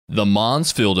The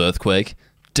Mansfield earthquake,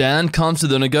 Dan comes to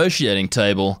the negotiating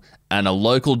table, and a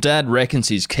local dad reckons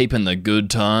he's keeping the good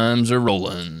times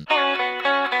a-rolling.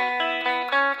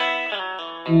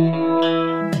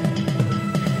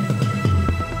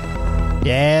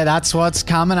 Yeah, that's what's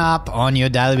coming up on your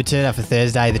Daily Batuta for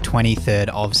Thursday, the 23rd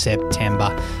of September.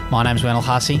 My name's Wendell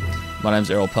Hussey. My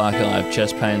name's Errol Parker. I have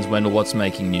chest pains. Wendell, what's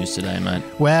making news today, mate?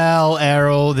 Well,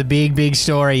 Errol, the big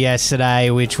story yesterday,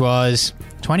 which was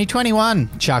 2021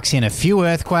 chucks in a few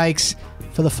earthquakes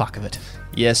for the fuck of it.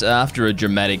 Yes, after a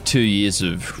dramatic 2 years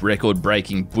of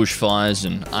record-breaking bushfires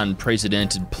and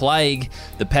unprecedented plague,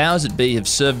 the powers that be have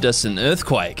served us an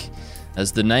earthquake.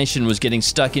 As the nation was getting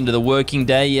stuck into the working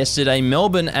day yesterday,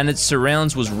 Melbourne and its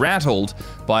surrounds was rattled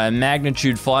by a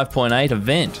magnitude 5.8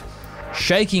 event.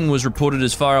 Shaking was reported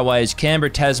as far away as Canberra,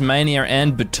 Tasmania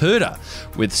and Batuta,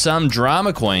 with some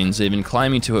drama queens even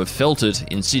claiming to have felt it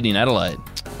in Sydney and Adelaide.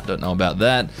 I don't know about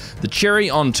that. The cherry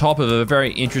on top of a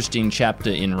very interesting chapter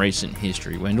in recent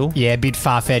history, Wendell. Yeah, a bit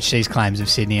far-fetched, these claims of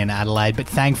Sydney and Adelaide, but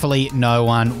thankfully no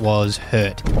one was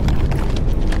hurt.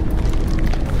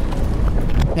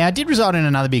 Now, it did result in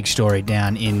another big story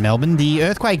down in Melbourne. The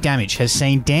earthquake damage has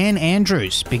seen Dan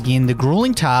Andrews begin the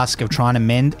gruelling task of trying to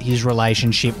mend his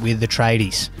relationship with the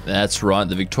tradies. That's right.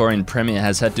 The Victorian Premier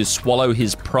has had to swallow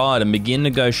his pride and begin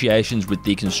negotiations with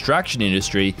the construction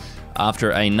industry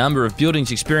after a number of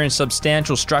buildings experienced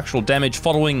substantial structural damage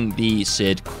following the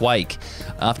said quake.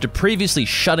 After previously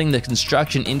shutting the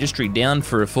construction industry down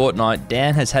for a fortnight,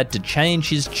 Dan has had to change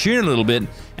his tune a little bit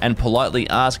and politely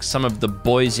ask some of the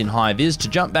boys in high-vis to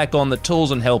jump back on the tools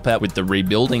and help out with the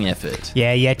rebuilding effort.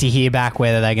 Yeah, yet to hear back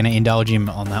whether they're going to indulge him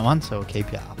on that one, so we'll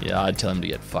keep you up. Yeah, I'd tell him to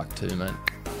get fucked too, mate.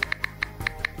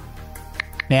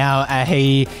 Now,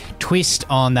 a twist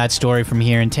on that story from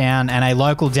here in town, and a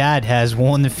local dad has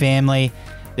warned the family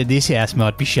that this house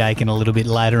might be shaken a little bit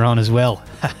later on as well.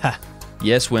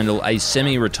 Yes, Wendell, a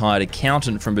semi-retired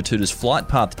accountant from Batuta's Flight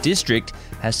Path district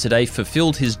has today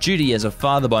fulfilled his duty as a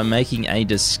father by making a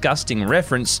disgusting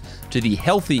reference to the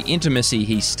healthy intimacy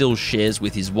he still shares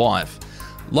with his wife.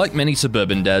 Like many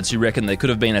suburban dads who reckon they could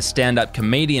have been a stand-up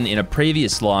comedian in a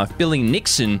previous life, Billy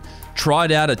Nixon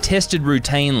tried out a tested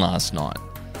routine last night.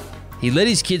 He let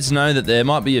his kids know that there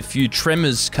might be a few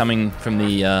tremors coming from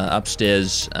the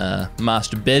upstairs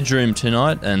master bedroom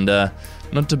tonight, and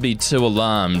not to be too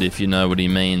alarmed, if you know what he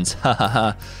means. Ha ha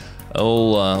ha.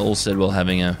 All said while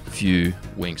having a few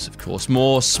winks, of course.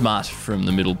 More smut from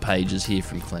the middle pages here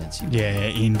from Clancy. Yeah,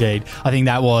 indeed. I think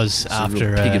that was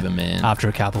after pig of a man. After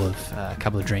a couple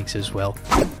of drinks as well.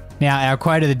 Now, our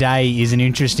quote of the day is an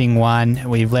interesting one.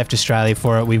 We've left Australia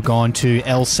for it. We've gone to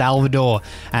El Salvador,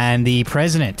 and the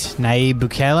president, Nayib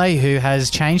Bukele, who has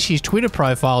changed his Twitter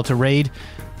profile to read,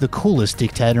 "the coolest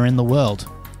dictator in the world."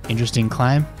 Interesting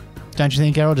claim. Don't you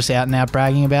think, Errol? Just out and out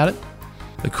bragging about it?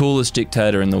 The coolest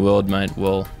dictator in the world, mate.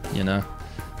 Well, you know,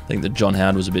 I think that John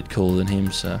Howard was a bit cooler than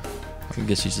him, so I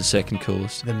guess he's the second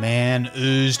coolest. The man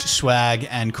oozed swag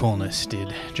and coolness,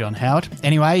 did John Howard.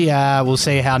 Anyway, we'll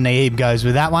see how Nayib goes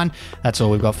with that one. That's all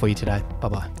we've got for you today.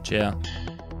 Bye-bye. Ciao.